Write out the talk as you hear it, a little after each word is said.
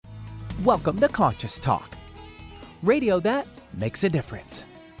Welcome to Conscious Talk, radio that makes a difference.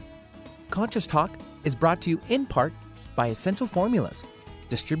 Conscious Talk is brought to you in part by Essential Formulas,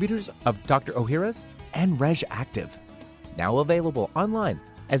 distributors of Dr. Ohhira's and Reg Active, now available online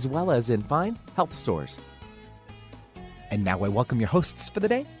as well as in fine health stores. And now I welcome your hosts for the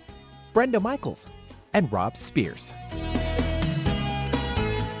day, Brenda Michaels and Rob Spears.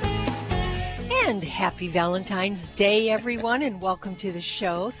 And happy Valentine's Day, everyone, and welcome to the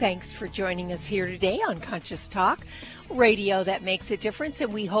show. Thanks for joining us here today on Conscious Talk, radio that makes a difference,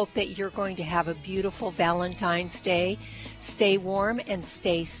 and we hope that you're going to have a beautiful Valentine's Day. Stay warm and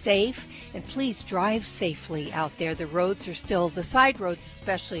stay safe, and please drive safely out there. The roads are still, the side roads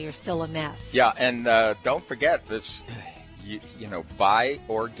especially, are still a mess. Yeah, and don't forget this. You know, buy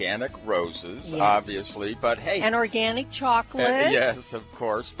organic roses, yes, obviously, but hey. And organic chocolate. Yes, of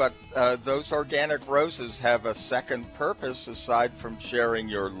course, but those organic roses have a second purpose aside from sharing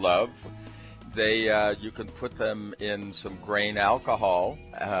your love. You can put them in some grain alcohol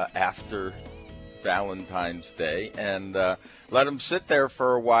after Valentine's Day and let them sit there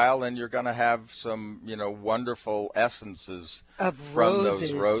for a while, and you're going to have some, wonderful essences from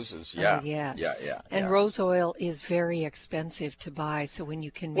those roses. Yeah. Oh, yes. Yeah. And rose oil is very expensive to buy, so when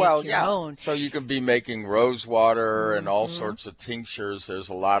you can make your own. So you can be making rose water and all sorts of tinctures. There's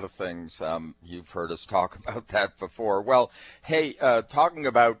a lot of things. You've heard us talk about that before. Well, hey, talking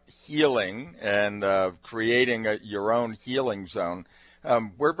about healing and creating your own healing zone,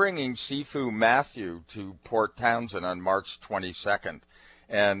 we're bringing Sifu Matthew to Port Townsend on March 22nd,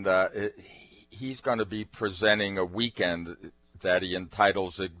 and he's going to be presenting a weekend that he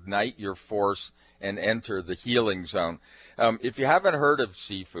entitles Ignite Your Force and Enter the Healing Zone. If you haven't heard of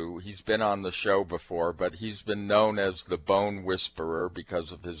Sifu, he's been on the show before, but he's been known as the Bone Whisperer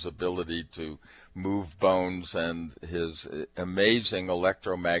because of his ability to move bones and his amazing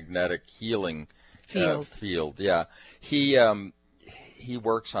electromagnetic healing field. Yeah, he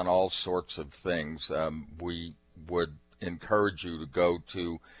works on all sorts of things. We would encourage you to go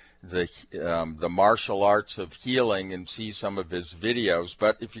to the martial arts of healing and see some of his videos.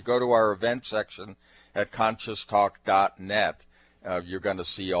 But if you go to our event section at conscioustalk.net, you're going to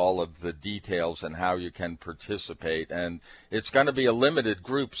see all of the details and how you can participate. And it's going to be a limited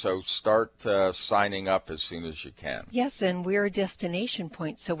group, so start signing up as soon as you can. Yes, and we're a destination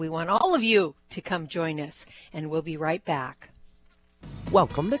point, so we want all of you to come join us. And we'll be right back.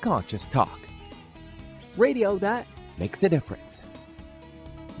 Welcome to Conscious Talk, radio that makes a difference.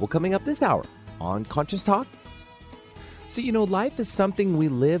 Well, coming up this hour on Conscious Talk. So, life is something we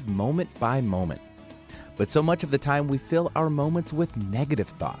live moment by moment, but so much of the time we fill our moments with negative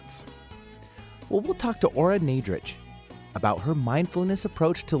thoughts. Well, we'll talk to Aura Nadrich about her mindfulness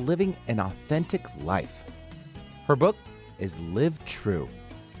approach to living an authentic life. Her book is Live True.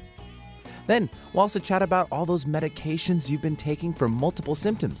 Then we'll also chat about all those medications you've been taking for multiple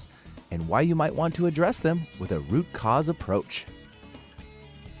symptoms and why you might want to address them with a root cause approach.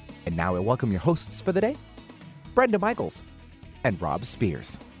 And now I welcome your hosts for the day, Brenda Michaels and Rob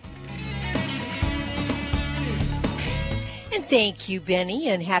Spears. And thank you, Benny,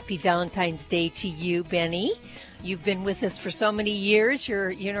 and happy Valentine's Day to you, Benny. You've been with us for so many years.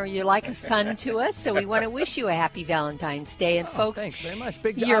 You're like a son to us, so we want to wish you a happy Valentine's Day. And folks, thanks very much.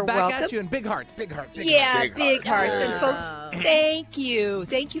 Back welcome. at you, and big hearts. Big hearts. Yeah. And folks, thank you.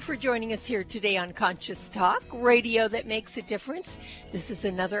 Thank you for joining us here today on Conscious Talk, radio that makes a difference. This is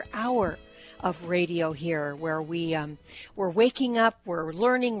another hour of radio here where we're waking up, we're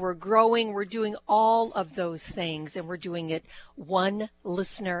learning, we're growing, we're doing all of those things, and we're doing it one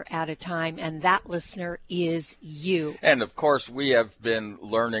listener at a time, and that listener is you. And of course, we have been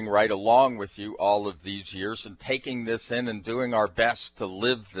learning right along with you all of these years and taking this in and doing our best to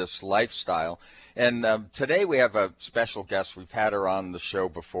live this lifestyle. And today we have a special guest. We've had her on the show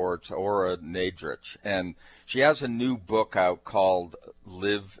before. It's Aura Nadrich, and she has a new book out called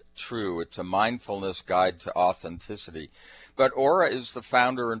Live True. It's a mindfulness guide to authenticity. But Aura is the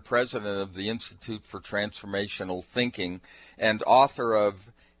founder and president of the Institute for Transformational Thinking and author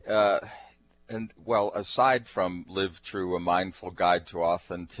of, aside from Live True, a mindful guide to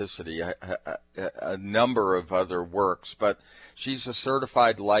authenticity, a number of other works. But she's a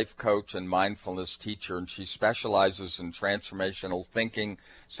certified life coach and mindfulness teacher, and she specializes in transformational thinking,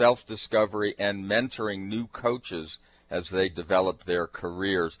 self-discovery, and mentoring new coaches as they develop their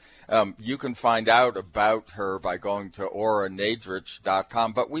careers. You can find out about her by going to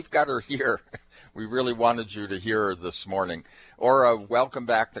auranadrich.com, but we've got her here. We really wanted you to hear her this morning. Aura, welcome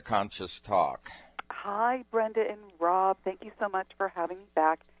back to Conscious Talk. Hi, Brenda and Rob. Thank you so much for having me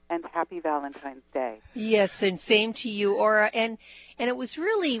back. and happy Valentine's Day. Yes, and same to you, Aura. And it was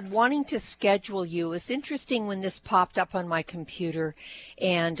really wanting to schedule you. It was interesting when this popped up on my computer,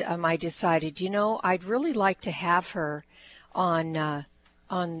 and I decided, I'd really like to have her on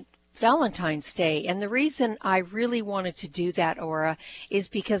Valentine's Day. And the reason I really wanted to do that, Aura, is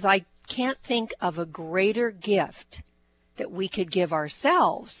because I can't think of a greater gift that we could give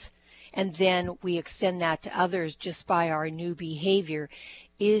ourselves, and then we extend that to others just by our new behavior,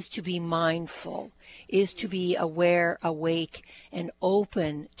 is to be mindful, is to be aware, awake, and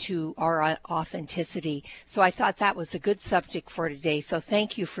open to our authenticity. So I thought that was a good subject for today. So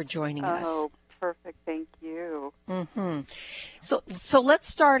thank you for joining us. Oh, perfect. Thank you. Mm-hmm. So let's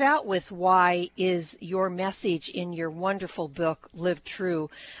start out with why is your message in your wonderful book, Live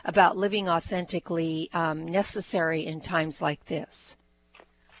True, about living authentically necessary in times like this?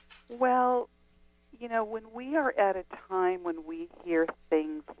 Well, when we are at a time when we hear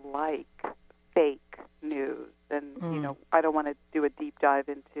things like fake news, and, I don't want to do a deep dive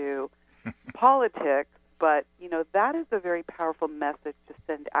into politics, but, that is a very powerful message to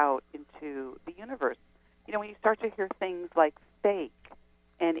send out into the universe. When you start to hear things like fake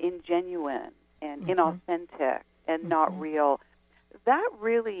and ingenuine and inauthentic and not real, that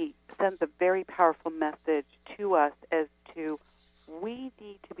really sends a very powerful message to us as to we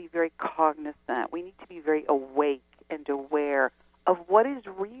need to be very cognizant. We need to be very awake and aware of what is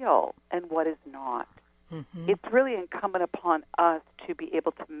real and what is not. It's really incumbent upon us to be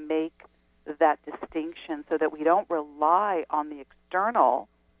able to make that distinction so that we don't rely on the external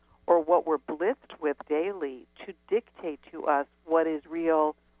or what we're blissed with daily to dictate to us what is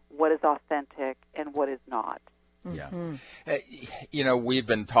real, what is authentic, and what is not. Yeah. We've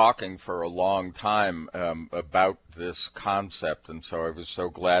been talking for a long time about this concept, and so I was so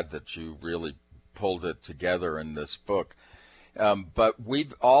glad that you really pulled it together in this book. But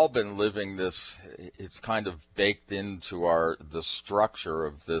we've all been living this, it's kind of baked into the structure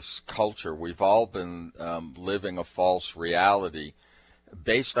of this culture. We've all been living a false reality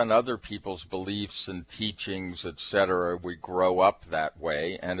based on other people's beliefs and teachings, etc. We grow up that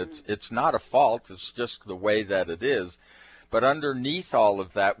way, and it's not a fault, it's just the way that it is. But underneath all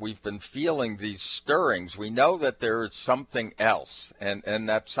of that, we've been feeling these stirrings. We know that there is something else, and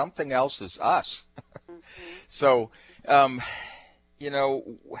that something else is us. So,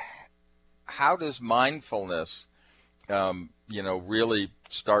 how does mindfulness, really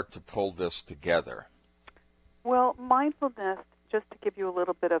start to pull this together? Well, mindfulness, just to give you a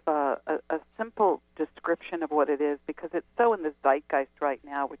little bit of a simple description of what it is, because it's so in the zeitgeist right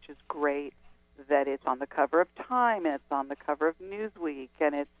now, which is great, that it's on the cover of Time, and it's on the cover of Newsweek,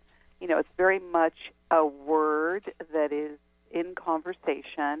 and it's very much a word that is in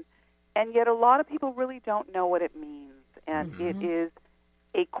conversation, and yet a lot of people really don't know what it means, and it is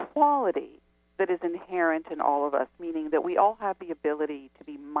a quality that is inherent in all of us, meaning that we all have the ability to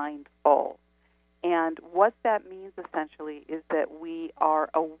be mindful. And what that means essentially is that we are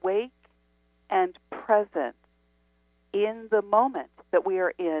awake and present in the moment that we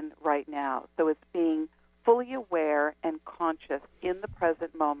are in right now. So it's being fully aware and conscious in the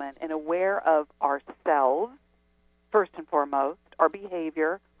present moment and aware of ourselves, first and foremost, our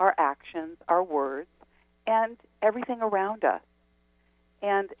behavior, our actions, our words, and everything around us.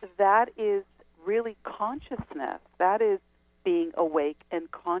 And that is really consciousness. That is being awake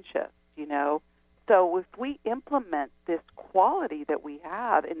and conscious, So if we implement this quality that we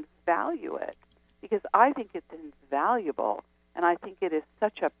have and value it, because I think it's invaluable, and I think it is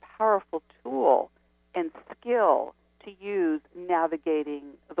such a powerful tool and skill to use navigating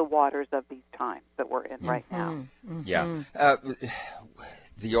the waters of these times that we're in right now. Yeah.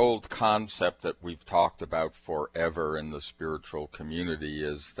 The old concept that we've talked about forever in the spiritual community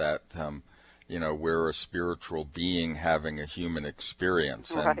is that we're a spiritual being having a human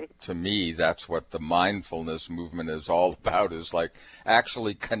experience. Right. And to me, that's what the mindfulness movement is all about, is like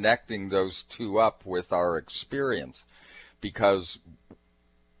actually connecting those two up with our experience. Because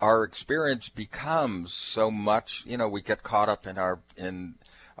our experience becomes so much, we get caught up in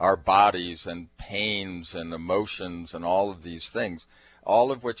our bodies and pains and emotions and all of these things,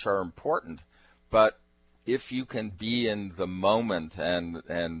 all of which are important. But if you can be in the moment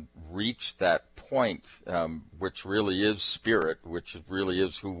and reach that point, which really is spirit, which really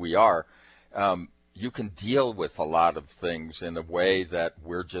is who we are, you can deal with a lot of things in a way that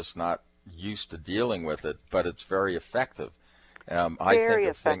we're just not used to dealing with it, but it's very effective. Very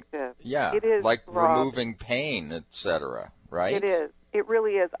effective. It is, like removing pain, etc., right? It is. It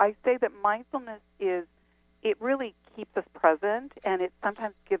really is. I say that mindfulness it really keeps us present, and it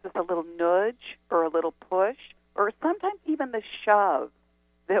sometimes gives us a little nudge or a little push or sometimes even the shove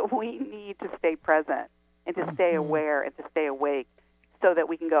that we need to stay present and to stay aware and to stay awake so that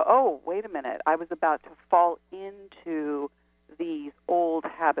we can go, oh, wait a minute, I was about to fall into these old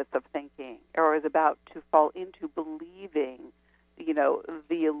habits of thinking, or I was about to fall into believing,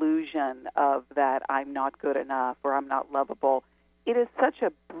 the illusion of that I'm not good enough or I'm not lovable. It is such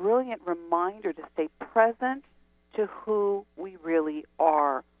a brilliant reminder to stay present to who we really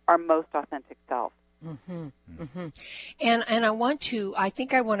are, our most authentic self. Mm-hmm. Mm-hmm. And I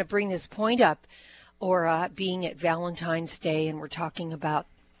think I want to bring this point up, or being at Valentine's Day, and we're talking about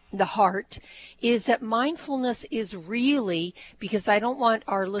the heart, is that mindfulness is really, because I don't want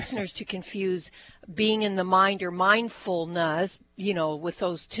our listeners to confuse being in the mind or mindfulness, with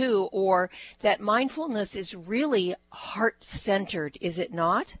those two, or that mindfulness is really heart-centered, is it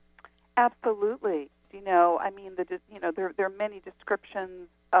not? Absolutely. There are many descriptions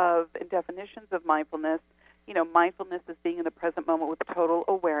of and definitions of mindfulness. Mindfulness is being in the present moment with total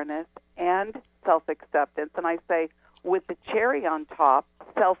awareness and self-acceptance. And I say, with the cherry on top,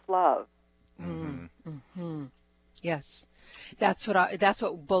 self-love. Mm-hmm. Yes, that's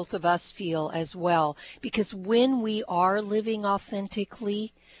what both of us feel as well. Because when we are living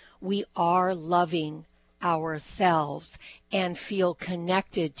authentically, we are loving ourselves and feel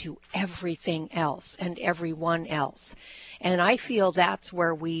connected to everything else and everyone else. And I feel that's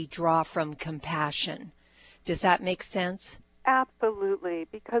where we draw from compassion. Does that make sense? Absolutely,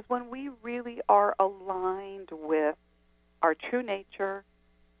 because when we really are aligned with our true nature,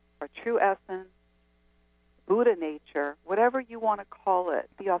 our true essence, Buddha nature, whatever you want to call it,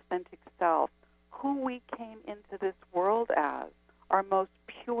 the authentic self, who we came into this world as, our most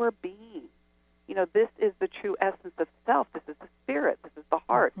pure being. This is the true essence of self. This is the spirit. This is the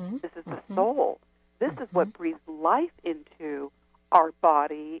heart. This is the soul. This is what breathes life into our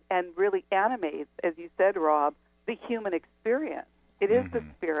body and really animates, as you said, Rob, the human experience. It is the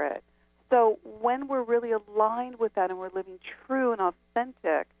spirit. So when we're really aligned with that and we're living true and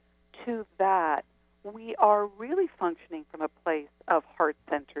authentic to that, we are really functioning from a place of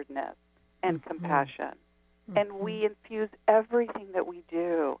heart-centeredness and compassion. And we infuse everything that we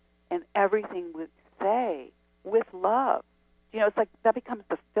do and everything we say with love. It's like that becomes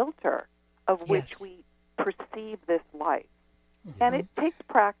the filter of which we perceive this life. And it takes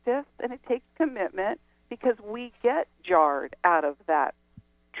practice and it takes commitment, because we get jarred out of that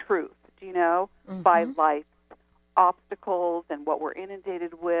truth, by life's obstacles and what we're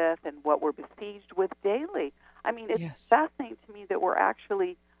inundated with and what we're besieged with daily. I mean, it's fascinating to me that we're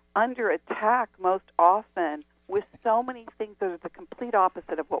actually under attack most often with so many things that are the complete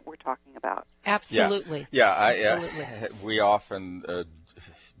opposite of what we're talking about. Absolutely. Absolutely. We often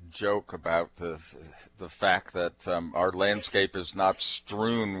joke about the fact that our landscape is not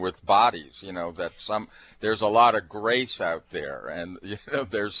strewn with bodies, that there's a lot of grace out there, and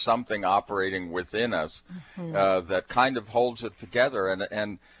there's something operating within us that kind of holds it together.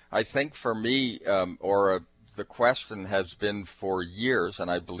 And I think for me, the question has been for years,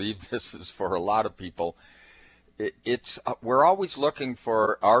 and I believe this is for a lot of people, we're always looking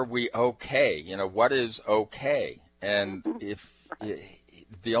for, are we okay? What is okay? And if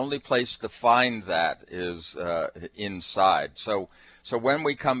the only place to find that is inside. So when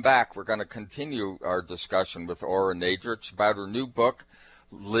we come back, we're going to continue our discussion with Ora Nadrich about her new book,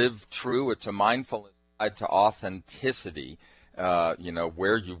 Live True. It's a mindfulness guide to authenticity,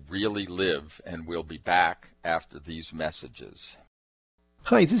 where you really live. And we'll be back after these messages.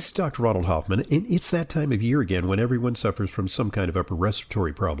 Hi, this is Dr. Ronald Hoffman, and it's that time of year again when everyone suffers from some kind of upper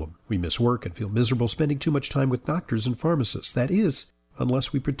respiratory problem. We miss work and feel miserable spending too much time with doctors and pharmacists. That is,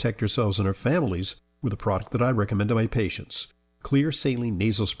 unless we protect ourselves and our families with a product that I recommend to my patients, Clear Saline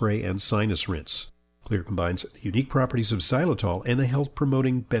Nasal Spray and Sinus Rinse. Clear combines the unique properties of xylitol and the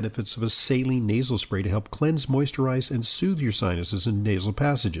health-promoting benefits of a saline nasal spray to help cleanse, moisturize, and soothe your sinuses and nasal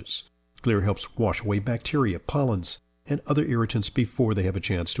passages. Clear helps wash away bacteria, pollens, and other irritants before they have a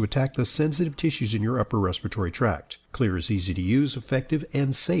chance to attack the sensitive tissues in your upper respiratory tract. Clear is easy to use, effective,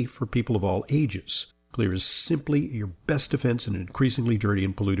 and safe for people of all ages. Clear is simply your best defense in an increasingly dirty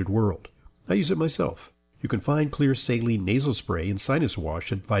and polluted world. I use it myself. You can find Clear Saline Nasal Spray and Sinus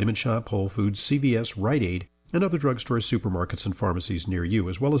Wash at Vitamin Shoppe, Whole Foods, CVS, Rite Aid, and other drugstores, supermarkets, and pharmacies near you,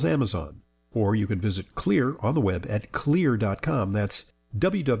 as well as Amazon. Or you can visit Clear on the web at clear.com. That's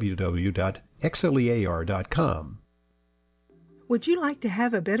www.xlear.com. Would you like to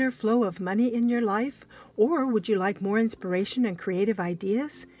have a better flow of money in your life? Or would you like more inspiration and creative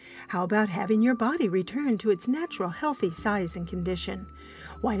ideas? How about having your body return to its natural healthy size and condition?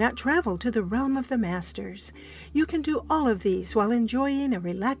 Why not travel to the realm of the masters? You can do all of these while enjoying a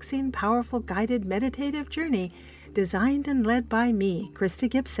relaxing, powerful, guided meditative journey Designed and led by me, Krista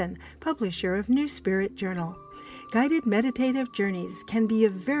Gibson, publisher of New Spirit Journal. Guided meditative journeys can be a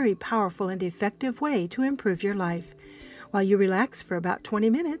very powerful and effective way to improve your life. While you relax for about 20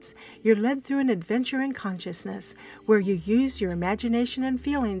 minutes, you're led through an adventure in consciousness where you use your imagination and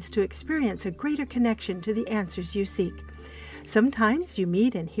feelings to experience a greater connection to the answers you seek. Sometimes you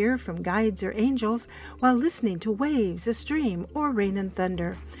meet and hear from guides or angels while listening to waves, a stream, or rain and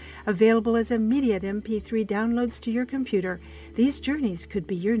thunder. Available as immediate MP3 downloads to your computer, these journeys could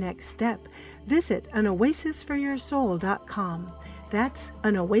be your next step. Visit anoasisforyoursoul.com. That's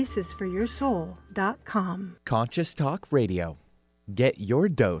anoasisforyoursoul.com. Conscious Talk Radio. Get your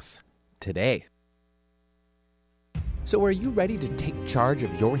dose today. So are you ready to take charge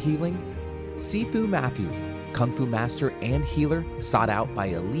of your healing? Sifu Matthew, Kung Fu master and healer sought out by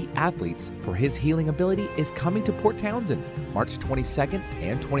elite athletes for his healing ability, is coming to Port Townsend March 22nd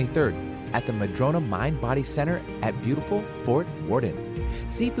and 23rd at the Madrona Mind Body Center at beautiful Fort Worden.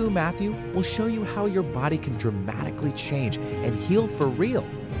 Sifu Matthew will show you how your body can dramatically change and heal for real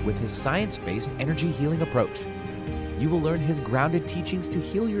with his science-based energy healing approach. You will learn his grounded teachings to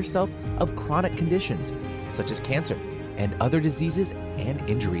heal yourself of chronic conditions such as cancer and other diseases and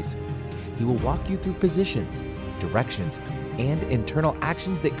injuries. He will walk you through positions, directions, and internal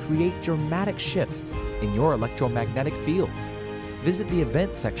actions that create dramatic shifts in your electromagnetic field. Visit the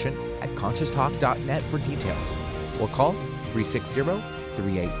event section at conscioustalk.net for details or call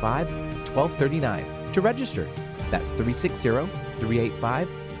 360-385-1239 to register. That's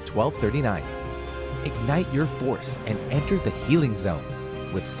 360-385-1239. Ignite your force and enter the healing zone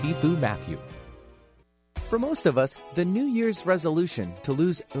with Sifu Matthew. For most of us, the New Year's resolution to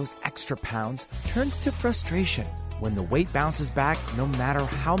lose those extra pounds turns to frustration when the weight bounces back no matter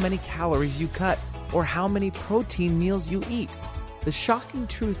how many calories you cut or how many protein meals you eat. The shocking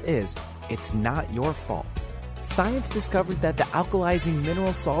truth is, it's not your fault. Science discovered that the alkalizing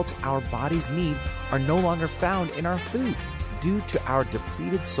mineral salts our bodies need are no longer found in our food due to our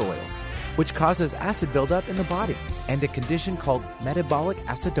depleted soils, which causes acid buildup in the body and a condition called metabolic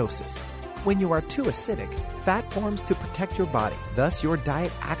acidosis. When you are too acidic, fat forms to protect your body. Thus, your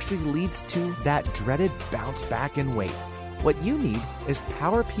diet actually leads to that dreaded bounce back in weight. What you need is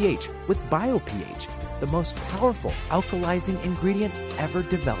Power pH with BioPH, the most powerful alkalizing ingredient ever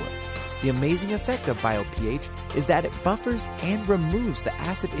developed. The amazing effect of BioPH is that it buffers and removes the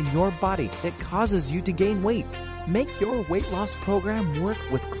acid in your body that causes you to gain weight. Make your weight loss program work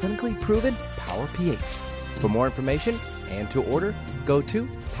with clinically proven Power pH. For more information and to order, go to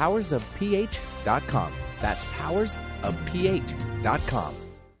powersofph.com. That's powersofph.com.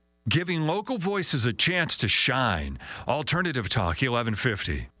 Giving local voices a chance to shine. Alternative Talk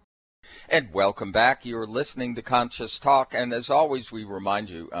 1150. And welcome back. You're listening to Conscious Talk. And as always, we remind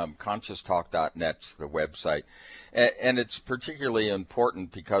you, conscioustalk.net's the website. And it's particularly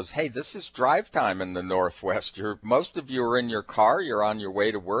important because, hey, this is drive time in the Northwest. Most of you are in your car. You're on your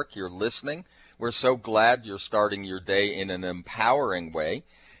way to work. You're listening. We're so glad you're starting your day in an empowering way.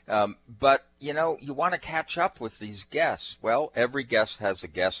 But, you know, you want to catch up with these guests. Well, every guest has a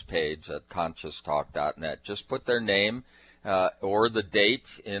guest page at conscioustalk.net. Just put their name or the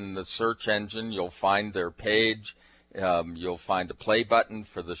date in the search engine. You'll find their page. You'll find a play button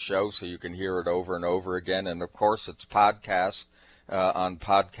for the show so you can hear it over and over again. And, of course, it's podcast on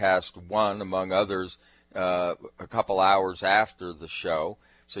Podcast One, among others, a couple hours after the show.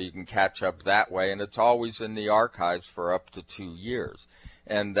 So you can catch up that way. And it's always in the archives for up to 2 years.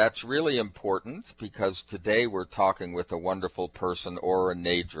 And that's really important because today we're talking with a wonderful person, Ora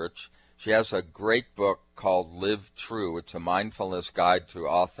Nadrich. She has a great book called Live True. It's a mindfulness guide to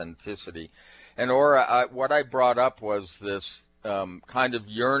authenticity. And Ora, what I brought up was this kind of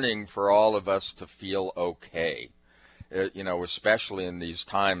yearning for all of us to feel okay. You know, especially in these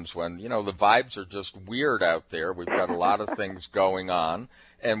times when, you know, the vibes are just weird out there. We've got a lot of things going on,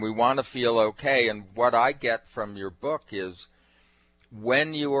 and we want to feel okay. And what I get from your book is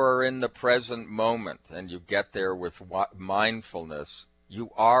when you are in the present moment and you get there with mindfulness,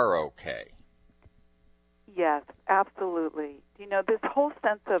 you are okay. Yes, absolutely. You know, this whole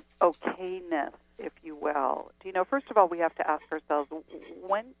sense of okayness, if you will. You know, first of all, we have to ask ourselves,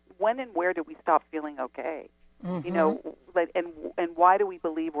 when and where do we stop feeling okay? Mm-hmm. You know, and why do we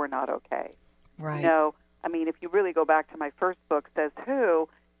believe we're not okay? Right. You know, I mean, if you really go back to my first book, Says Who,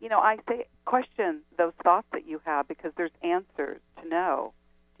 you know, I say question those thoughts that you have because there's answers to know.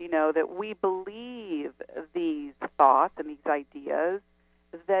 You know, that we believe these thoughts and these ideas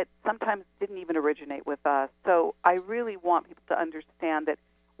that sometimes didn't even originate with us. So I really want people to understand that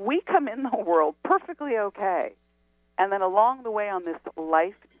we come in the world perfectly okay. And then along the way on this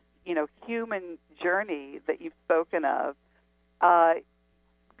life human journey that you've spoken of,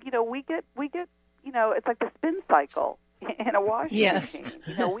 we get, it's like the spin cycle in a washing machine.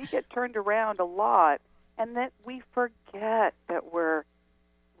 We get turned around a lot, and that we forget that we're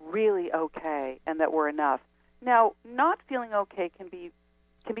really okay and that we're enough. Now, not feeling okay can be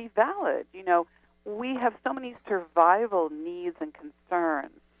valid. We have so many survival needs and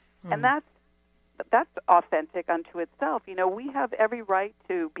concerns, and that's authentic unto itself. We have every right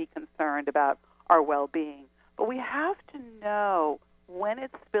to be concerned about our well-being, but we have to know when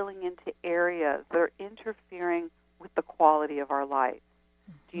it's spilling into areas that are interfering with the quality of our life.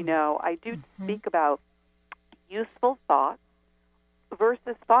 I do speak about useful thoughts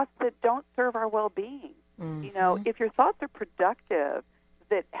versus thoughts that don't serve our well-being. If your thoughts are productive,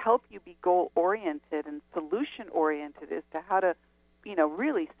 that help you be goal-oriented and solution-oriented as to how to,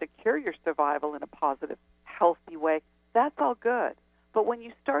 really secure your survival in a positive, healthy way, that's all good. But when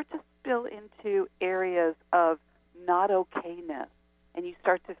you start to spill into areas of not okayness, and you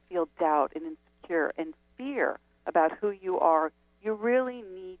start to feel doubt and insecure and fear about who you are, you really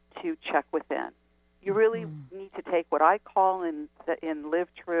need to check within. You really need to take what I call in Live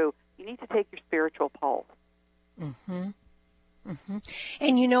True, you need to take your spiritual pulse.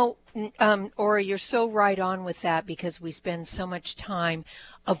 And Ora, you're so right on with that, because we spend so much time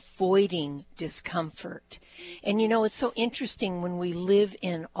avoiding discomfort. And it's so interesting when we live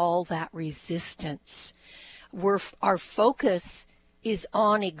in all that resistance, our focus is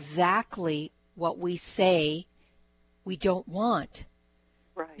on exactly what we say we don't want.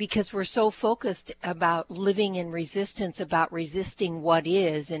 Right. Because we're so focused about living in resistance, about resisting what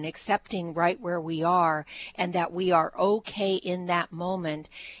is and accepting right where we are, and that we are okay in that moment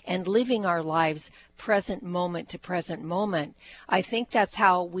and living our lives present moment to present moment. I think that's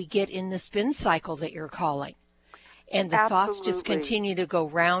how we get in the spin cycle that you're calling. And the thoughts just continue to go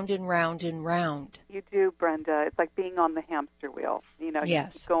round and round and round. You do, Brenda. It's like being on the hamster wheel. You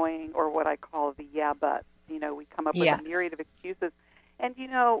keep going, or what I call the yeah but. We come up with a myriad of excuses. And,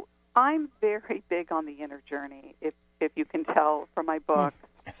 I'm very big on the inner journey, if you can tell from my books.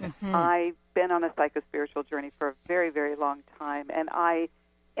 I've been on a psychospiritual journey for a very, very long time, and I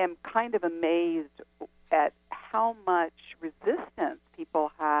am kind of amazed at how much resistance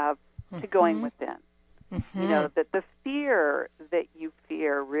people have to going within. That the fear that you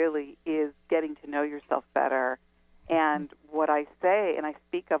fear really is getting to know yourself better. And what I say, and I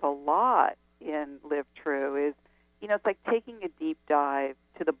speak of a lot in Live True, is, it's like taking a deep dive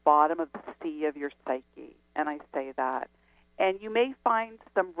to the bottom of the sea of your psyche, and I say that. And you may find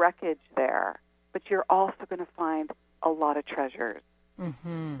some wreckage there, but you're also going to find a lot of treasures.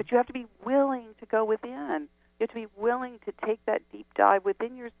 But you have to be willing to go within. You have to be willing to take that deep dive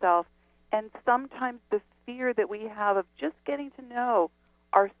within yourself. And sometimes the fear that we have of just getting to know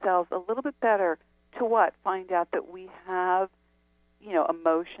ourselves a little bit better, to what? Find out that we have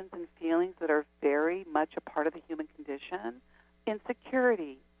emotions and feelings that are very much a part of the human condition.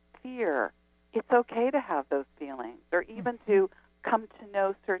 Insecurity, fear. It's okay to have those feelings, or even to come to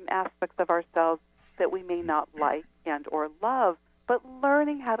know certain aspects of ourselves that we may not like and or love, but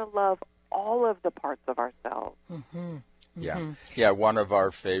learning how to love all of the parts of ourselves. Yeah, one of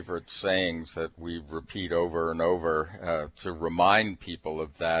our favorite sayings that we repeat over and over to remind people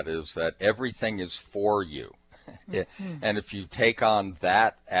of that is that everything is for you. And if you take on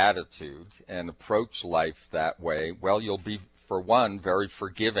that attitude and approach life that way, well, you'll be, for one, very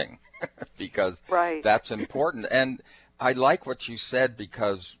forgiving because that's important. And I like what you said,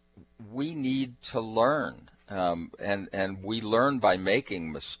 because we need to learn, and we learn by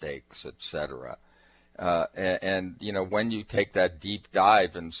making mistakes, etc. And when you take that deep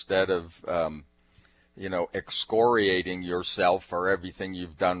dive, instead of excoriating yourself for everything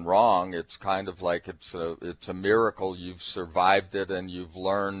you've done wrong, it's kind of like it's a miracle you've survived it and you've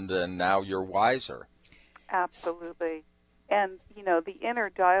learned, and now you're wiser. Absolutely. And the inner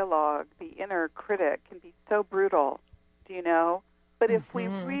dialogue, the inner critic, can be so brutal, but if we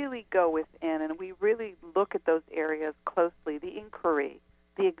really go within and we really look at those areas closely, the inquiry,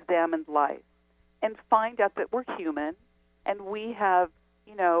 the examined life, and find out that we're human and we have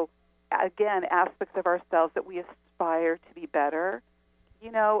again, aspects of ourselves that we aspire to be better,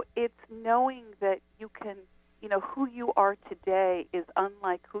 it's knowing that you can, who you are today is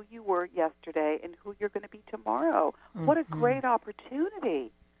unlike who you were yesterday and who you're going to be tomorrow. What a great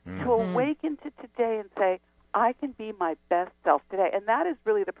opportunity to awaken to today and say, I can be my best self today. And that is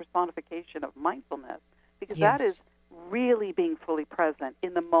really the personification of mindfulness, because that is really being fully present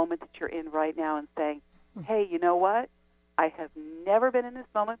in the moment that you're in right now and saying, hey, you know what? I have never been in this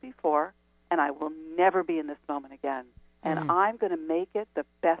moment before, and I will never be in this moment again. and I'm going to make it the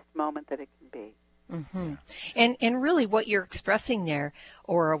best moment that it can be. Mm-hmm. And really what you're expressing there,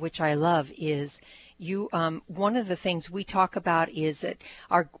 Aura, which I love, is you one of the things we talk about is that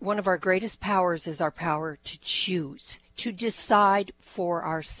one of our greatest powers is our power to choose, to decide for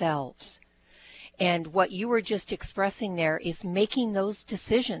ourselves. And what you were just expressing there is making those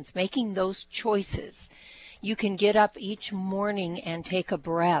decisions, making those choices. You can get up each morning and take a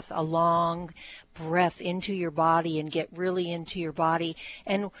breath, a long breath into your body and get really into your body.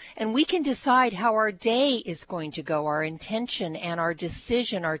 And we can decide how our day is going to go, our intention and our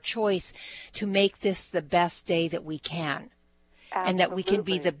decision, our choice to make this the best day that we can. Absolutely. And that we can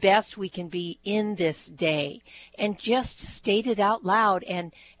be the best we can be in this day. And just state it out loud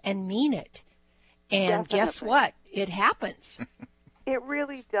and mean it. And Definitely. Guess what? It happens. It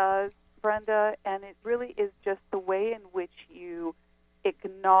really does, Brenda, and it really is just the way in which you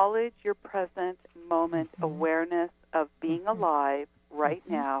acknowledge your present moment awareness of being alive right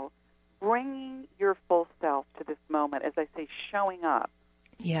now, bringing your full self to this moment, as I say, showing up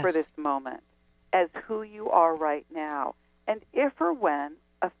for this moment as who you are right now. And if or when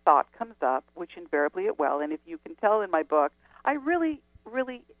a thought comes up, which invariably it will, and if you can tell in my book, I really,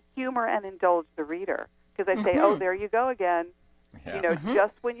 really humor and indulge the reader, because I say, oh, there you go again. Yeah. You know,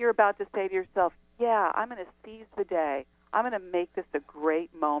 just when you're about to say to yourself, yeah, I'm going to seize the day. I'm going to make this a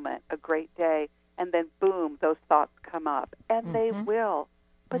great moment, a great day. And then, boom, those thoughts come up. And they will.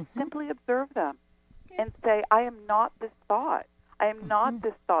 But simply observe them and say, I am not this thought. I am not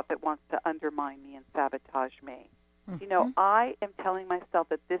this thought that wants to undermine me and sabotage me. You know, I am telling myself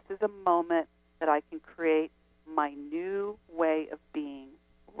that this is a moment that I can create my new way of being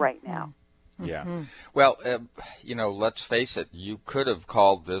right now. Yeah. Well, you know, let's face it, you could have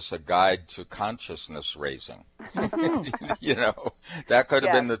called this a guide to consciousness raising. You know, that could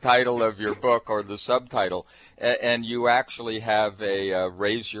have been the title of your book or the subtitle. And you actually have a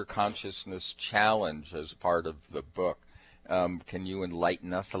Raise Your Consciousness challenge as part of the book. Can you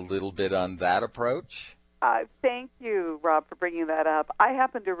enlighten us a little bit on that approach? Thank you, Rob, for bringing that up. I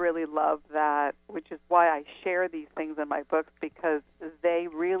happen to really love that, which is why I share these things in my books, because they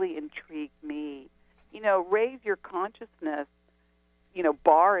really intrigue me. You know, Raise Your Consciousness, you know,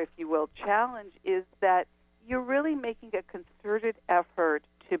 bar, if you will, challenge is that you're really making a concerted effort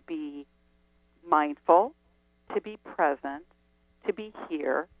to be mindful, to be present, to be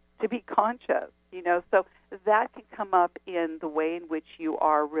here, to be conscious, you know. So that can come up in the way in which you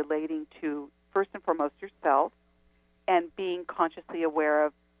are relating to, first and foremost, yourself, and being consciously aware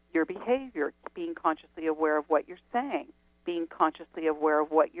of your behavior, being consciously aware of what you're saying, being consciously aware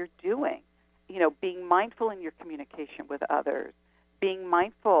of what you're doing, you know, being mindful in your communication with others, being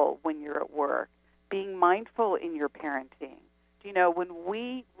mindful when you're at work, being mindful in your parenting. You know, when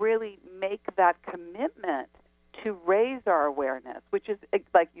we really make that commitment to raise our awareness, which is,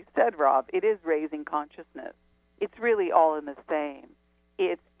 like you said, Rob, it is raising consciousness. It's really all in the same.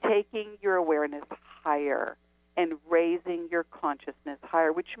 It's taking your awareness higher and raising your consciousness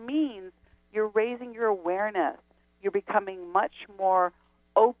higher, which means you're raising your awareness. You're becoming much more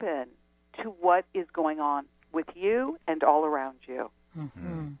open to what is going on with you and all around you.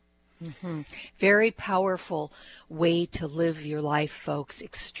 Very powerful way to live your life, folks.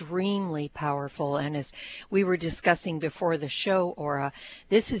 Extremely powerful. And as we were discussing before the show, Aura,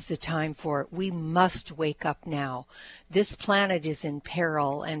 this is the time for it. We must wake up now. This planet is in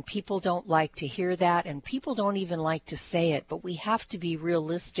peril, and people don't like to hear that, and people don't even like to say it, but we have to be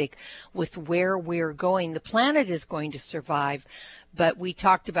realistic with where we're going. The planet is going to survive, but we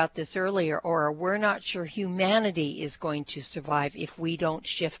talked about this earlier, Aura, we're not sure humanity is going to survive if we don't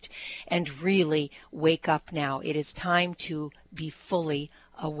shift and really wake up now. It is time to be fully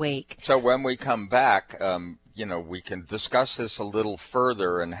awake. So when we come back, you know, we can discuss this a little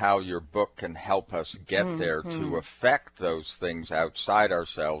further and how your book can help us get there to affect those things outside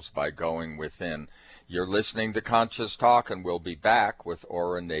ourselves by going within. You're listening to Conscious Talk, and we'll be back with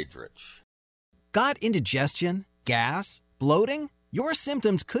Aura Nadrich. Got indigestion, gas, bloating? Your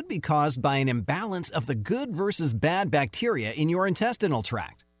symptoms could be caused by an imbalance of the good versus bad bacteria in your intestinal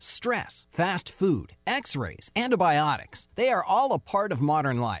tract. Stress, fast food, x-rays, antibiotics, they are all a part of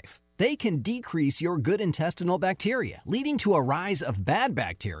modern life. They can decrease your good intestinal bacteria, leading to a rise of bad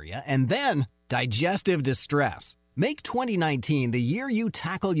bacteria and then digestive distress. Make 2019 the year you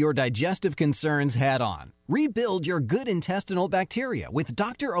tackle your digestive concerns head on. Rebuild your good intestinal bacteria with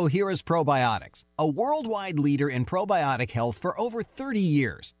Dr. Ohhira's Probiotics, a worldwide leader in probiotic health for over 30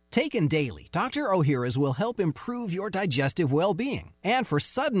 years. Taken daily, Dr. Ohhira's will help improve your digestive well-being. And for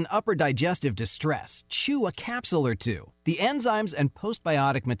sudden upper digestive distress, chew a capsule or two. The enzymes and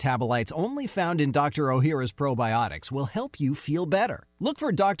postbiotic metabolites only found in Dr. Ohhira's probiotics will help you feel better. Look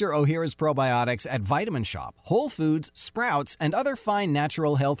for Dr. Ohhira's probiotics at Vitamin Shop, Whole Foods, Sprouts, and other fine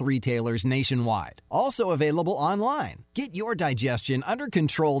natural health retailers nationwide. Also available online. Get your digestion under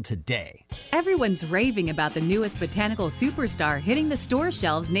control today. Everyone's raving about the newest botanical superstar hitting the store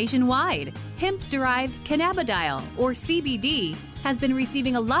shelves nationwide. Hemp-derived cannabidiol, or CBD, has been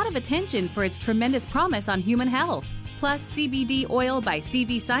receiving a lot of attention for its tremendous promise on human health. Plus, CBD Oil by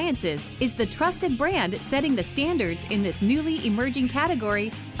CV Sciences is the trusted brand setting the standards in this newly emerging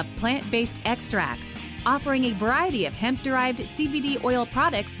category of plant-based extracts, offering a variety of hemp-derived CBD oil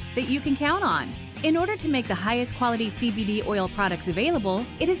products that you can count on. In order to make the highest quality CBD oil products available,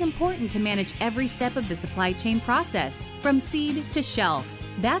 it is important to manage every step of the supply chain process, from seed to shelf.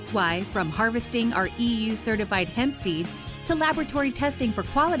 That's why, from harvesting our EU-certified hemp seeds, to laboratory testing for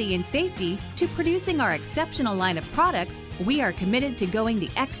quality and safety, to producing our exceptional line of products, we are committed to going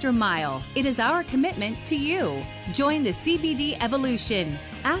the extra mile. It is our commitment to you. Join the CBD evolution.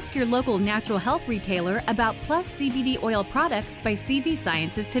 Ask your local natural health retailer about Plus CBD oil products by CV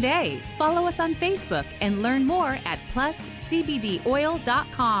Sciences today. Follow us on Facebook and learn more at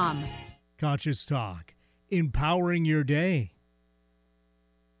pluscbdoil.com. Conscious Talk, empowering your day.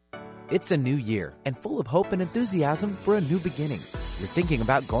 It's a new year and full of hope and enthusiasm for a new beginning. You're thinking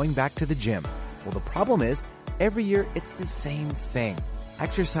about going back to the gym. Well, the problem is, every year it's the same thing.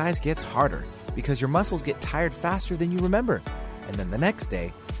 Exercise gets harder because your muscles get tired faster than you remember. And then the next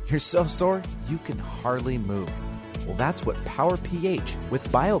day, you're so sore you can hardly move. Well, that's what Power pH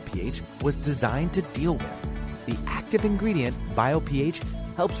with BioPH was designed to deal with. The active ingredient, BioPH,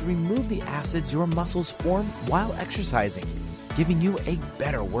 helps remove the acids your muscles form while exercising, giving you a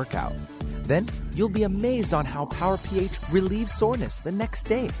better workout. Then you'll be amazed on how Power pH relieves soreness the next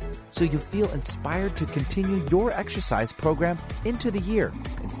day, so you feel inspired to continue your exercise program into the year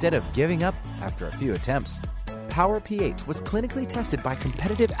instead of giving up after a few attempts. Power pH was clinically tested by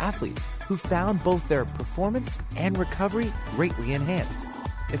competitive athletes who found both their performance and recovery greatly enhanced.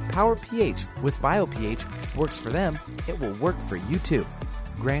 If Power pH with BioPH works for them, it will work for you too.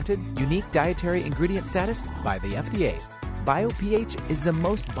 Granted unique dietary ingredient status by the FDA. BioPH is the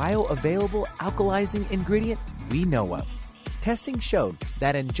most bioavailable alkalizing ingredient we know of. Testing showed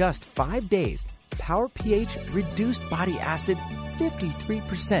that in just 5 days, Power pH reduced body acid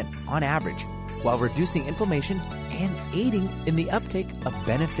 53% on average, while reducing inflammation and aiding in the uptake of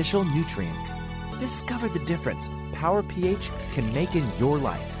beneficial nutrients. Discover the difference Power pH can make in your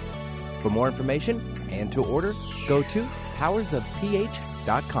life. For more information and to order, go to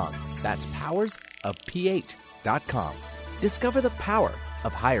powersofph.com. That's powersofph.com. Discover the power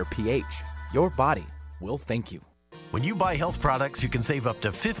of higher pH. Your body will thank you. When you buy health products, you can save up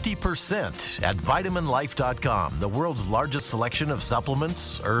to 50% at vitaminlife.com, the world's largest selection of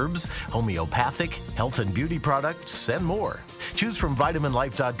supplements, herbs, homeopathic, health and beauty products, and more. Choose from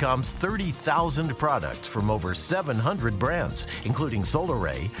vitaminlife.com's 30,000 products from over 700 brands, including Solar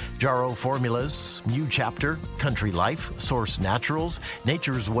Ray, Jarrow Formulas, New Chapter, Country Life, Source Naturals,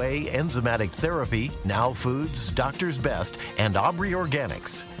 Nature's Way, Enzymatic Therapy, Now Foods, Doctor's Best, and Aubrey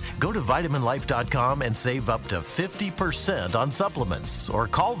Organics. Go to vitaminlife.com and save up to 50% on supplements, or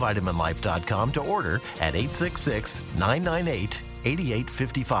call vitaminlife.com to order at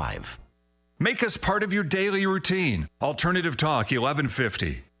 866-998-8855. Make us part of your daily routine. Alternative Talk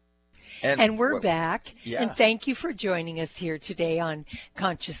 1150. And we're back. Yeah. And thank you for joining us here today on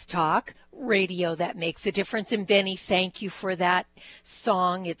Conscious Talk, radio that makes a difference. And Benny, thank you for that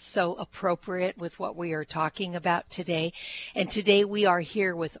song. It's so appropriate with what we are talking about today. And today we are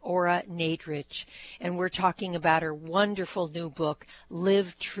here with Ora Nadrich, and we're talking about her wonderful new book,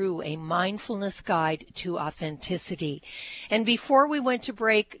 Live True, a Mindfulness Guide to Authenticity. And before we went to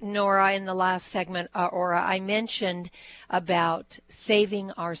break, Nora, in the last segment, Ora, I mentioned about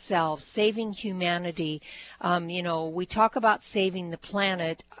saving ourselves, saving humanity. We talk about saving the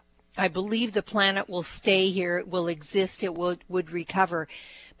planet. I believe the planet will stay here, it will exist, it would recover.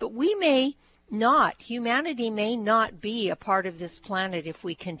 But we may not, humanity may not be a part of this planet if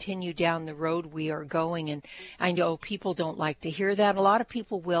we continue down the road we are going. And I know people don't like to hear that. A lot of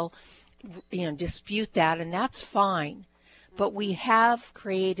people will, dispute that, and that's fine. But we have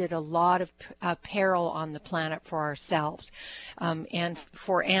created a lot of peril on the planet for ourselves, and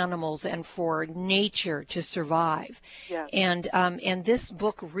for animals and for nature to survive. Yeah. And this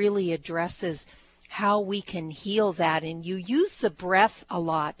book really addresses how we can heal that. And you use the breath a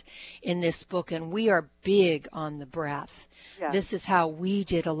lot in this book, and we are big on the breath. Yes. This is how we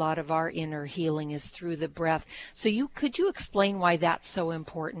did a lot of our inner healing, is through the breath. So could you explain why that's so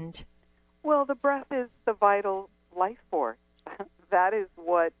important? Well, the breath is the vital life force. That is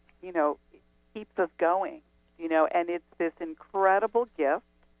what, keeps us going, and it's this incredible gift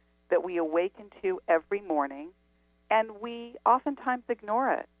that we awaken to every morning, and we oftentimes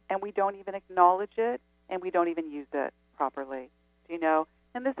ignore it, and we don't even acknowledge it, and we don't even use it properly,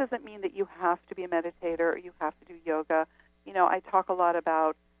 And this doesn't mean that you have to be a meditator or you have to do yoga. I talk a lot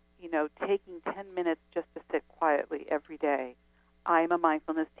about, taking 10 minutes just to sit quietly every day. I'm a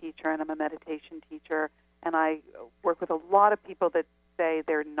mindfulness teacher and I'm a meditation teacher, and I work with a lot of people that say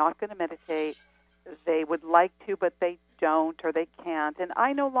they're not going to meditate. They would like to, but they don't or they can't. And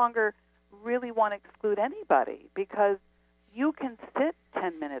I no longer really want to exclude anybody, because you can sit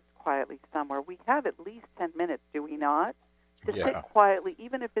 10 minutes quietly somewhere. We have at least 10 minutes, do we not? To sit quietly,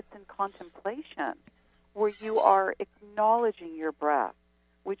 even if it's in contemplation, where you are acknowledging your breath,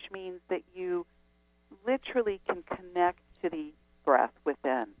 which means that you literally can connect to the breath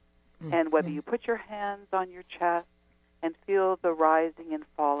within. Mm-hmm. And whether you put your hands on your chest and feel the rising and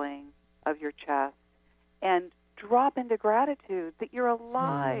falling of your chest, and drop into gratitude that you're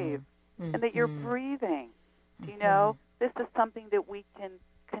alive and that you're breathing. Do you know? This is something that we can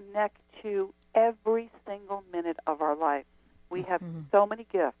connect to every single minute of our life. We have so many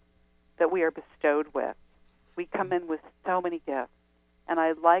gifts that we are bestowed with. We come in with so many gifts. And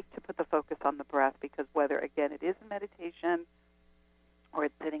I like to put the focus on the breath, because whether, again, it is a meditation or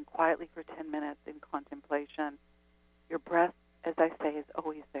it's sitting quietly for 10 minutes in contemplation, your breath, as I say, is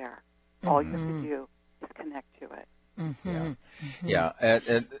always there. All you have to do is connect to it. Yeah,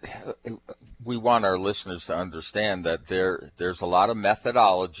 and we want our listeners to understand that there's a lot of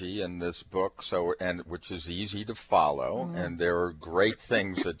methodology in this book, which is easy to follow, and there are great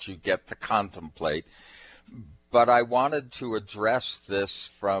things that you get to contemplate. But I wanted to address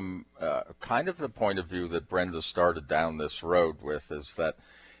this from kind of the point of view that Brenda started down this road with, is that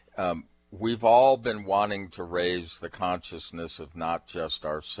we've all been wanting to raise the consciousness of not just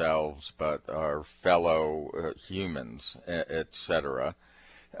ourselves, but our fellow humans, etc.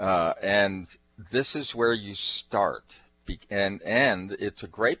 And this is where you start. And it's a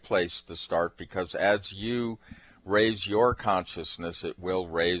great place to start, because as you raise your consciousness, it will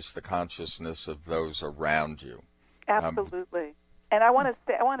raise the consciousness of those around you. Absolutely. And I want to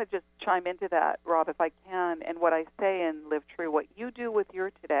just chime into that, Rob, if I can. And what I say in Live True, what you do with your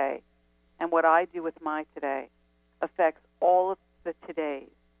today and what I do with my today affects all of the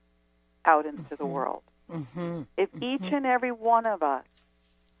todays out into the world. If each and every one of us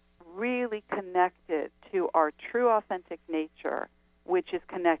really connected to our true authentic nature, which is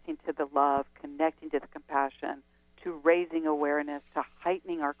connecting to the love, connecting to the compassion, to raising awareness, to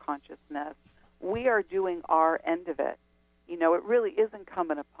heightening our consciousness, we are doing our end of it. It really is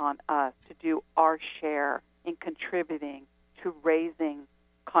incumbent upon us to do our share in contributing to raising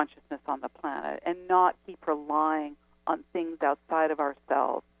consciousness on the planet, and not keep relying on things outside of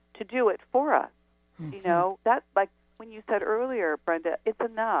ourselves to do it for us. That's like when you said earlier, Brenda, it's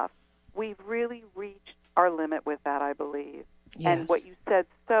enough. We've really reached our limit with that, I believe. Yes. And what you said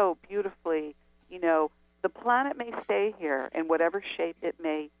so beautifully, the planet may stay here in whatever shape it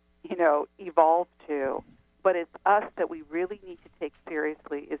may, evolve to, but it's us that we really need to take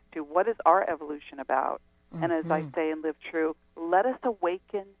seriously as to what is our evolution about. And as I say in Live True, let us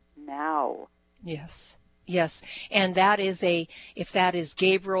awaken now. Yes. Yes. And that is if that is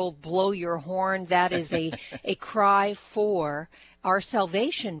Gabriel, blow your horn, that is a cry for our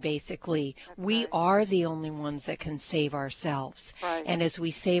salvation, basically. We are the only ones that can save ourselves. Right. And as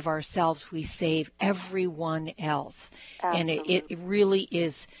we save ourselves, we save everyone else. Absolutely. And it really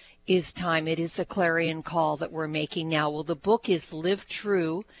is time. It is a clarion call that we're making now. Well, the book is Live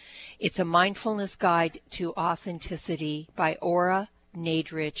True. It's a mindfulness guide to authenticity by Ora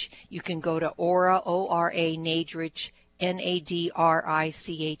Nadrich. You can go to Ora, O-R-A, Nadrich,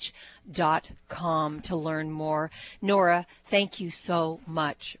 NADRICH.com to learn more. Nora, thank you so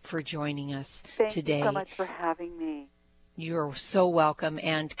much for joining us today. Thank you so much for having me. You're so welcome,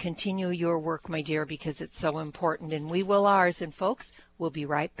 and continue your work, my dear, because it's so important, and we will ours. And folks, we'll be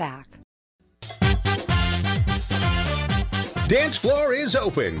right back. Dance floor is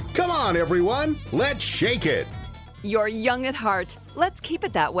open. Come on, everyone. Let's shake it. You're young at heart. Let's keep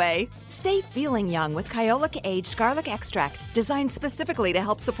it that way. Stay feeling young with Kyolic Aged Garlic Extract, designed specifically to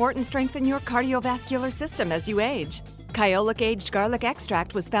help support and strengthen your cardiovascular system as you age. Kyolic Aged Garlic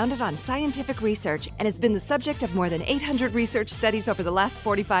Extract was founded on scientific research and has been the subject of more than 800 research studies over the last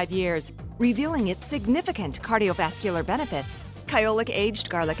 45 years. revealing its significant cardiovascular benefits. Kyolic Aged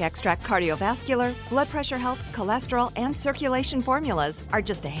Garlic Extract Cardiovascular, Blood Pressure Health, Cholesterol, and Circulation formulas are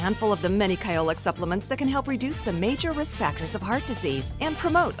just a handful of the many Kyolic supplements that can help reduce the major risk factors of heart disease and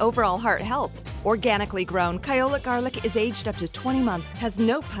promote overall heart health. Organically grown, Kyolic garlic is aged up to 20 months, has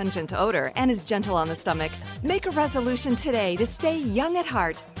no pungent odor, and is gentle on the stomach. Make a resolution today to stay young at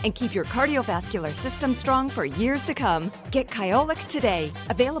heart and keep your cardiovascular system strong for years to come. Get Kyolic today.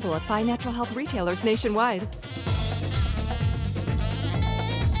 Available at fine natural health retailers nationwide.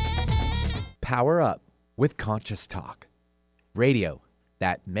 Power up with Conscious Talk. Radio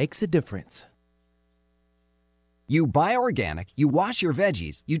that makes a difference. You buy organic, you wash your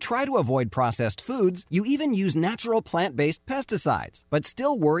veggies, you try to avoid processed foods, you even use natural plant-based pesticides, but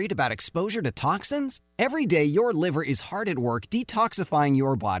still worried about exposure to toxins? Every day, your liver is hard at work detoxifying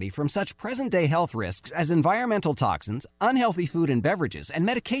your body from such present-day health risks as environmental toxins, unhealthy food and beverages, and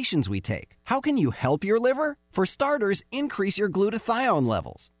medications we take. How can you help your liver? For starters, increase your glutathione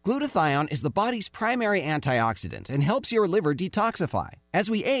levels. Glutathione is the body's primary antioxidant and helps your liver detoxify. As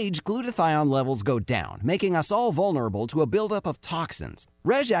we age, glutathione levels go down, making us all vulnerable to a buildup of toxins.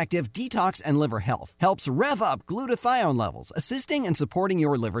 RegActive Detox and Liver Health helps rev up glutathione levels, assisting and supporting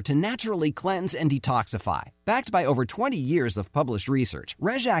your liver to naturally cleanse and detoxify. Backed by over 20 years of published research,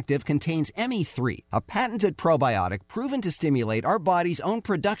 RegActive contains ME3, a patented probiotic proven to stimulate our body's own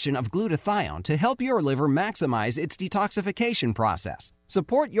production of glutathione to help your liver maximize its detoxification process.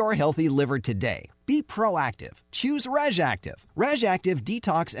 Support your healthy liver today. Be proactive. Choose RegActive. RegActive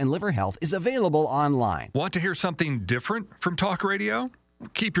Detox and Liver Health is available online. Want to hear something different from talk radio?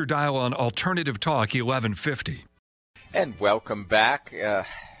 Keep your dial on Alternative Talk 1150. And welcome back.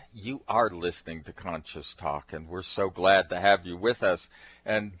 You are listening to Conscious Talk, and we're so glad to have you with us.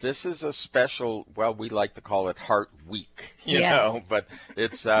 And this is a special, well, we like to call it Heart Week, you know, but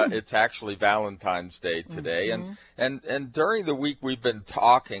it's actually Valentine's Day today. Mm-hmm. And during the week, we've been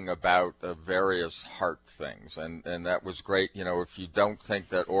talking about various heart things, and that was great. You know, if you don't think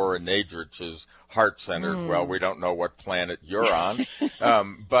that Aura Nadrich is heart-centered, well, we don't know what planet you're on.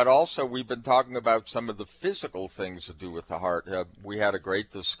 But also, we've been talking about some of the physical things to do with the heart. We had a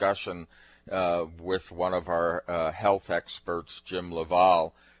great discussion with one of our health experts, Jim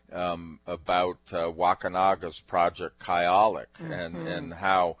Laval, about Wakanaga's project Kyolic, and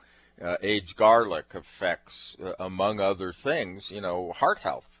how aged garlic affects, among other things, you know, heart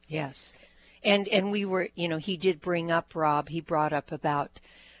health. Yes. And we were, you know, he did bring up, Rob, he brought up about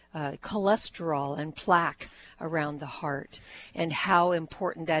cholesterol and plaque around the heart and how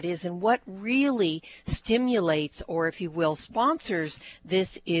important that is, and what really stimulates, or if you will, sponsors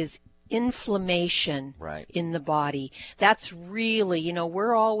this is inflammation in the body. That's really, you know,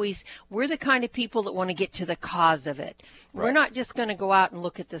 we're the kind of people that want to get to the cause of it. Right. We're not just going to go out and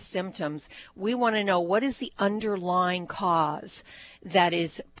look at the symptoms. We want to know what is the underlying cause that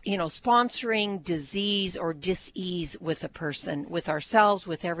is, you know, sponsoring disease or dis-ease with a person, with ourselves,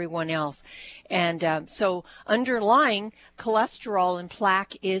 with everyone else. And so underlying cholesterol and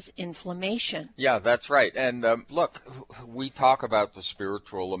plaque is inflammation. Yeah, that's right. And look, we talk about the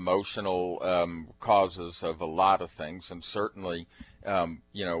spiritual, emotional causes of a lot of things. And certainly,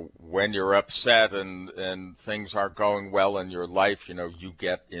 you know, when you're upset and things aren't going well in your life, you know, you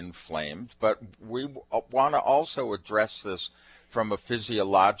get inflamed. But we want to also address this from a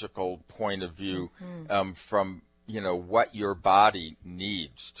physiological point of view, from, you know, what your body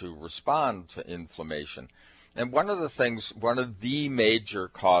needs to respond to inflammation. And one of the major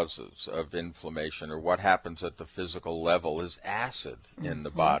causes of inflammation, or what happens at the physical level, is acid in the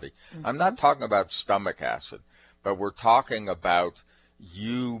body. I'm not talking about stomach acid, but we're talking about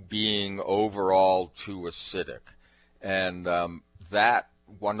you being overall too acidic. And that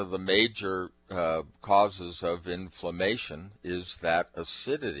one of the major causes of inflammation is that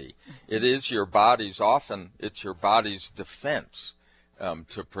acidity. It is your body's defense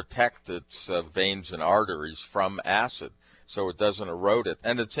to protect its veins and arteries from acid, so it doesn't erode it.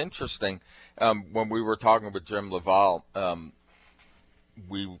 And it's interesting, when we were talking with Jim Laval,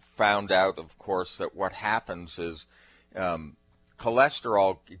 we found out, of course, that what happens is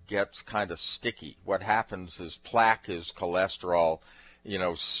cholesterol gets kind of sticky. What happens is plaque is cholesterol, you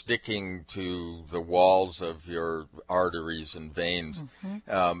know, sticking to the walls of your arteries and veins.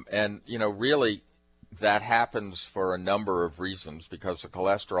 And, you know, really that happens for a number of reasons, because the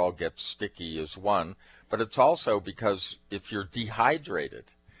cholesterol gets sticky is one, but it's also because if you're dehydrated,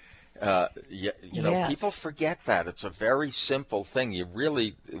 you know, people forget that. It's a very simple thing.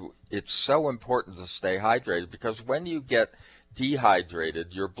 It's so important to stay hydrated, because when you get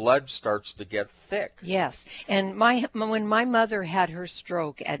dehydrated, your blood starts to get thick. Yes. And when my mother had her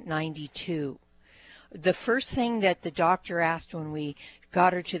stroke at 92, the first thing that the doctor asked when we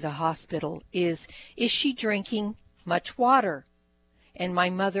got her to the hospital is she drinking much water? And my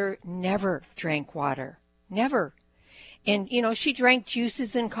mother never drank water. Never. And, she drank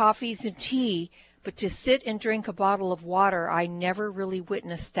juices and coffees and tea, but to sit and drink a bottle of water, I never really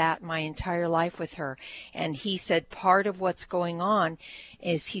witnessed that my entire life with her. And he said part of what's going on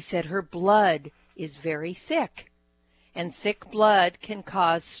is, he said, her blood is very thick. And thick blood can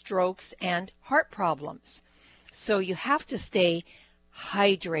cause strokes and heart problems. So you have to stay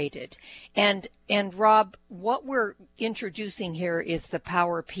hydrated. And Rob, what we're introducing here is the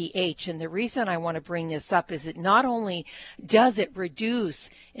Power pH. And the reason I want to bring this up is it not only does it reduce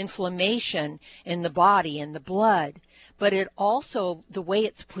inflammation in the body and the blood, but it also, the way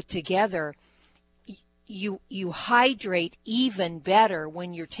it's put together, you hydrate even better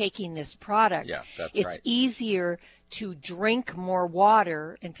when you're taking this product. Yeah, that's it's right. easier to drink more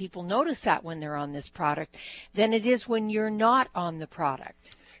water, and people notice that when they're on this product, than it is when you're not on the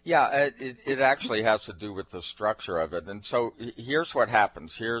product. Yeah, it actually has to do with the structure of it. And so here's what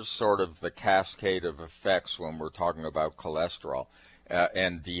happens. Here's sort of the cascade of effects when we're talking about cholesterol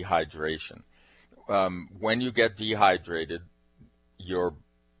and dehydration. When you get dehydrated, your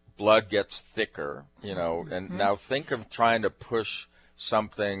blood gets thicker, and now think of trying to push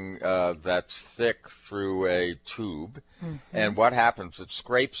something that's thick through a tube, and what happens? It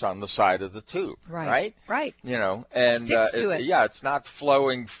scrapes on the side of the tube, right? Right. And sticks to it. Yeah, it's not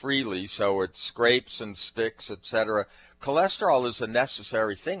flowing freely, so it scrapes and sticks, etc. Cholesterol is a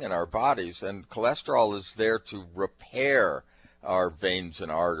necessary thing in our bodies, and cholesterol is there to repair our veins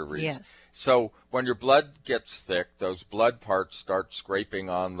and arteries. Yes. So when your blood gets thick, those blood parts start scraping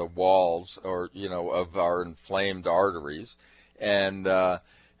on the walls of our inflamed arteries, and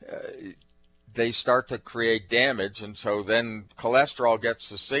they start to create damage, and so then cholesterol gets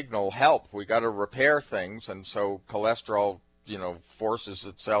the signal, help, we got to repair things, and so cholesterol, forces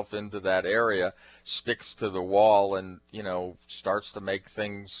itself into that area, sticks to the wall, and, starts to make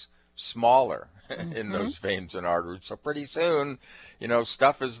things smaller in those veins and arteries. So pretty soon,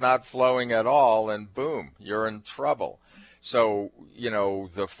 stuff is not flowing at all, and boom, you're in trouble. So,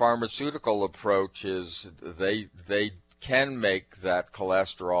 the pharmaceutical approach is they can make that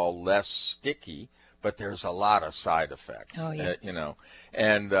cholesterol less sticky, but there's a lot of side effects. Oh, yes.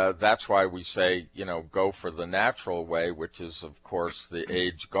 And that's why we say, go for the natural way, which is, of course, the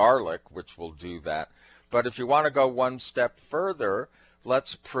aged garlic, which will do that. But if you want to go one step further,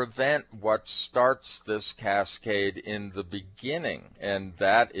 let's prevent what starts this cascade in the beginning. And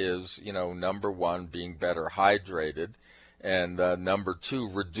that is, number one, being better hydrated, and number two,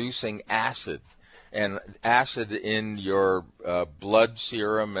 reducing acid. And acid in your blood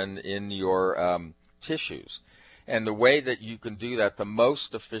serum and in your tissues. And the way that you can do that, the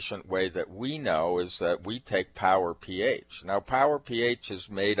most efficient way that we know, is that we take Power pH. Now, Power pH is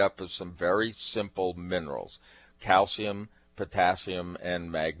made up of some very simple minerals, calcium, potassium, and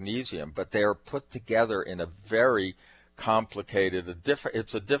magnesium, but they are put together in a very complicated,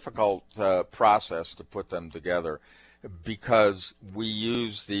 it's a difficult process to put them together, because we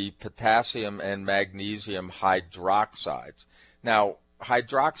use the potassium and magnesium hydroxides. Now,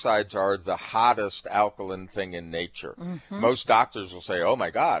 hydroxides are the hottest alkaline thing in nature. Most doctors will say, oh my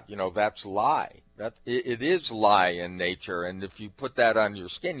God, that's lye. It is lye in nature, and if you put that on your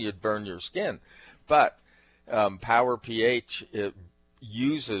skin, you'd burn your skin. But Power pH, it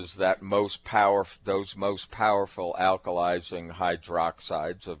uses those most powerful alkalizing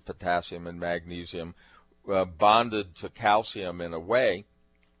hydroxides of potassium and magnesium, bonded to calcium in a way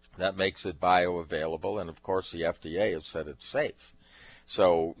that makes it bioavailable, and of course the FDA has said it's safe.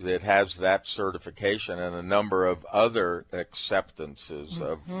 So it has that certification and a number of other acceptances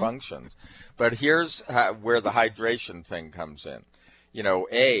of functions. But here's where the hydration thing comes in.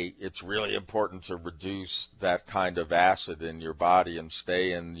 It's really important to reduce that kind of acid in your body and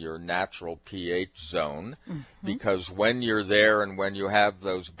stay in your natural pH zone, because when you're there and when you have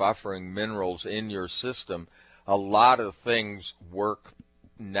those buffering minerals in your system, a lot of things work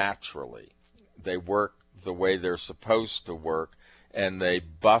naturally. They work the way they're supposed to work, and they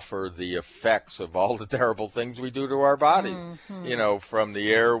buffer the effects of all the terrible things we do to our bodies. From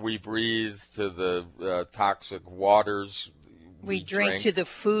the air we breathe to the toxic waters we drink, to the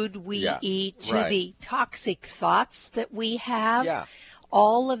food we eat, to the toxic thoughts that we have. Yeah.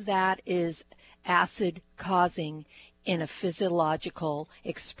 All of that is acid causing in a physiological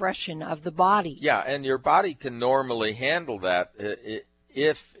expression of the body. Yeah, and your body can normally handle that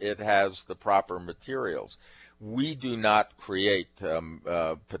if it has the proper materials. We do not create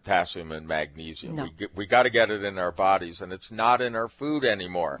potassium and magnesium. No. We got to get it in our bodies, and it's not in our food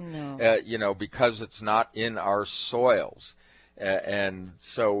anymore. No. Because it's not in our soils. And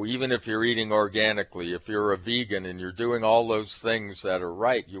so even if you're eating organically, if you're a vegan and you're doing all those things that are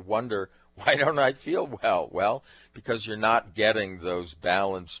right, you wonder, why don't I feel well? Well, because you're not getting those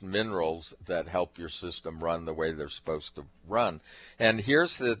balanced minerals that help your system run the way they're supposed to run. And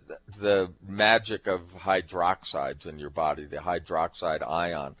here's the magic of hydroxides in your body, the hydroxide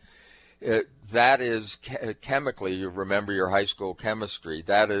ion. That is chemically, you remember your high school chemistry,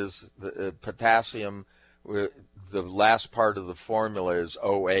 that is potassium. The last part of the formula is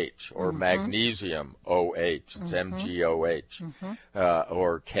OH, or magnesium OH. It's MgOH,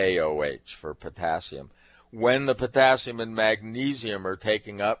 or KOH for potassium. When the potassium and magnesium are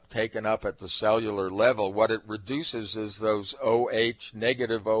taken up at the cellular level, what it reduces is those OH,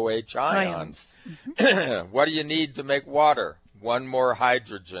 negative OH ions. What do you need to make water? One more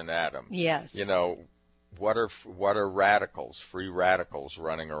hydrogen atom. Yes. What are radicals, free radicals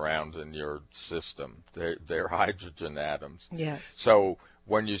running around in your system? They're hydrogen atoms. Yes. So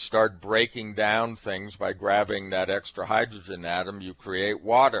when you start breaking down things by grabbing that extra hydrogen atom, you create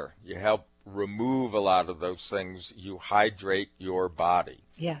water. You help remove a lot of those things. You hydrate your body.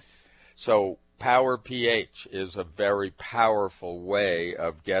 Yes. So Power pH is a very powerful way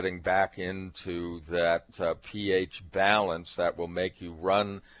of getting back into that pH balance that will make you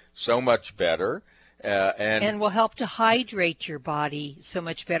run so much better. And will help to hydrate your body so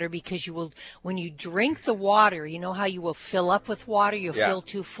much better, because you will, when you drink the water, you know how you will fill up with water, you'll feel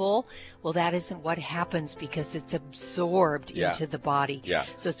too full? Well, that isn't what happens, because it's absorbed into the body.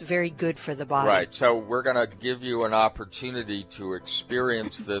 So it's very good for the body. Right. So we're going to give you an opportunity to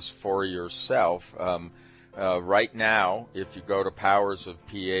experience this for yourself. Right now, if you go to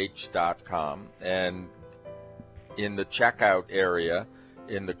powersofph.com, and in the checkout area,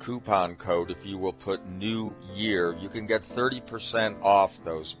 in the coupon code, if you will put New Year, you can get 30% off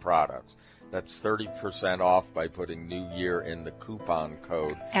those products. That's 30% off by putting New Year in the coupon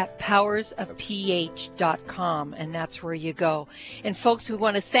code. At powersofph.com, and that's where you go. And folks, we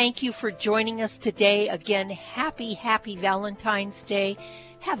want to thank you for joining us today. Again, happy Valentine's Day.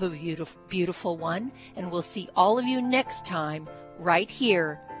 Have a beautiful, beautiful one, and we'll see all of you next time right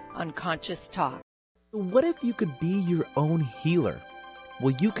here on Conscious Talk. What if you could be your own healer?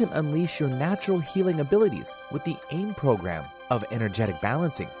 Well, you can unleash your natural healing abilities with the AIM program of energetic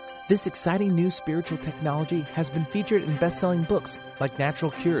balancing. This exciting new spiritual technology has been featured in best-selling books like Natural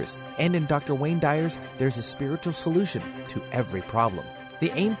Cures, and in Dr. Wayne Dyer's There's a Spiritual Solution to Every Problem.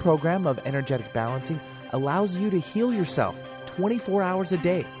 The AIM program of energetic balancing allows you to heal yourself 24 hours a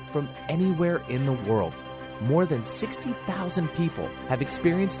day from anywhere in the world. More than 60,000 people have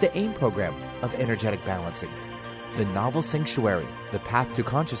experienced the AIM program of energetic balancing. The novel Sanctuary, The Path to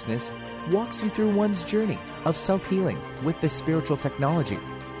Consciousness, walks you through one's journey of self-healing with this spiritual technology.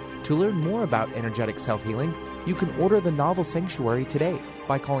 To learn more about energetic self-healing, you can order the novel Sanctuary today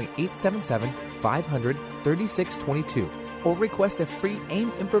by calling 877-500-3622 or request a free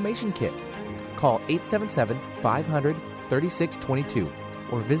AIM information kit. Call 877-500-3622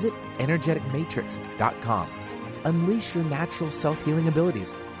 or visit energeticmatrix.com. Unleash your natural self-healing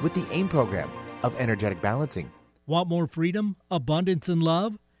abilities with the AIM program of energetic balancing. Want more freedom, abundance, and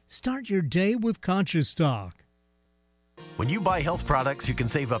love? Start your day with Conscious Talk. When you buy health products, you can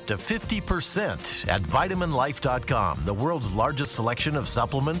save up to 50% at vitaminlife.com, the world's largest selection of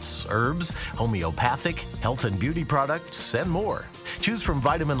supplements, herbs, homeopathic, health and beauty products, and more. Choose from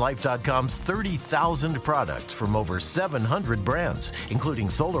vitaminlife.com's 30,000 products from over 700 brands, including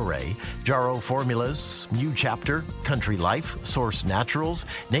Solar Ray, Jarrow Formulas, New Chapter, Country Life, Source Naturals,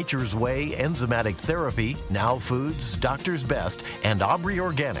 Nature's Way, Enzymatic Therapy, Now Foods, Doctor's Best, and Aubrey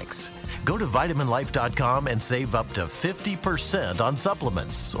Organics. Go to vitaminlife.com and save up to 50% on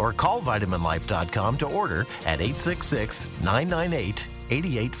supplements, or call vitaminlife.com to order at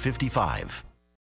 866-998-8855.